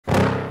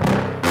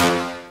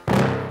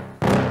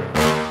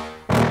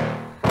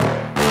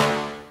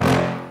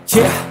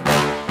Yeah.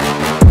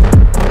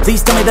 Please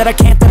tell me that I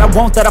can't, that I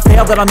won't, that I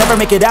fail, that I'll never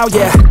make it out,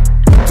 yeah.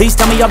 Please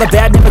tell me all the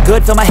bad, never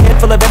good, fill my head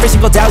full of every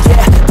single doubt, yeah.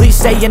 Please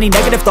say any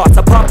negative thoughts,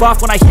 I pop off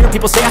when I hear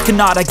people say I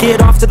cannot. I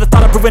get off to the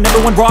thought of proving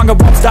everyone wrong, I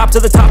won't stop to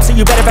the top, so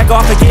you better back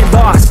off and get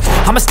lost.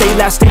 I'ma stay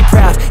loud, stay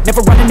proud,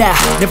 never running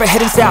out, never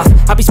heading south.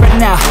 I'll be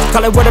spreading out,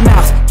 call it word of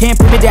mouth, can't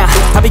put me down,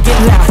 I'll be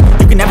getting loud.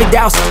 You can have your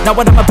doubts, not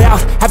what I'm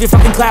about, have your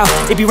fucking clout.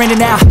 It be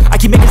raining now,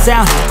 I keep making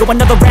sound, go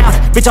another round,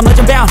 bitch I'm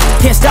legend bound,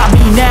 can't stop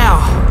me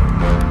now.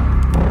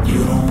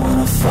 You don't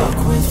wanna fuck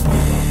with me,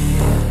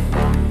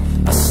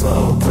 a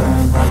slow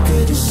burn like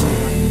a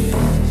disease.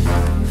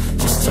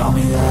 Just tell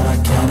me that I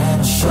can and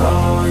I'll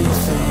show you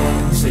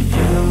things that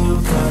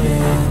you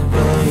couldn't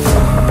believe.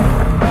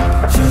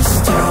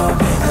 Just tell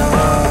me that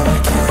I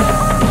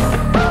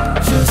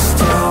can. Just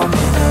tell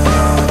me that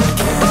I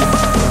can.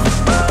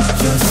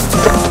 Just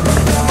tell me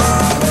that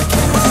I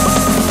can.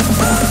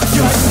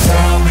 Just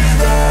tell me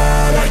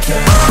that I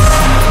can.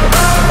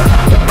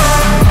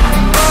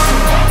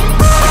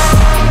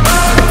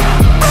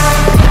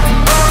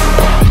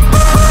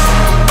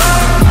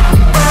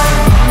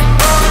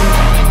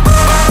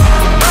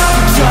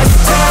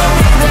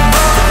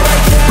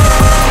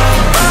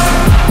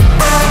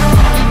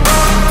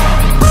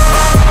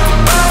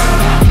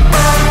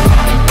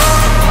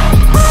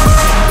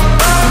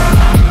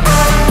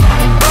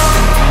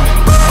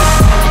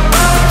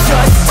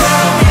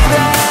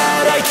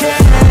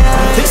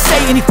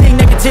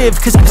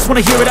 Cause I just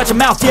wanna hear it out your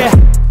mouth, yeah.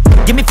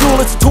 Give me fuel,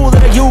 it's a tool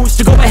that I use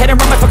to go ahead and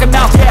run my fucking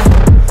mouth, yeah.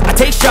 I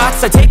take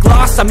shots, I take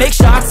loss, I make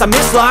shots, I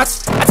miss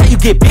lots. That's how you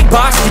get big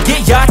box, you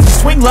get yachts, you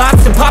swing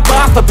lots and pop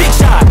off a big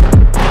shot.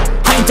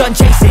 I ain't done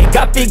chasing,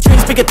 got big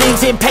dreams, bigger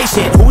things,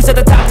 impatient. Who's at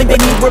the top think they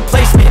need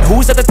replacement?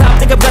 Who's at the top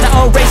think I'm gonna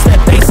erase them?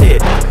 Face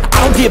it,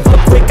 I don't give up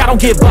quick, I don't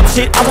give up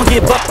shit, I won't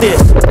give up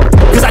this.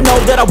 Cause I know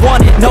that I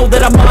want it, know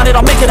that I'm on it,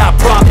 I'll make it, I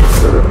promise.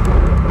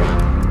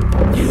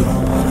 You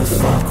don't wanna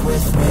fuck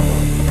with me,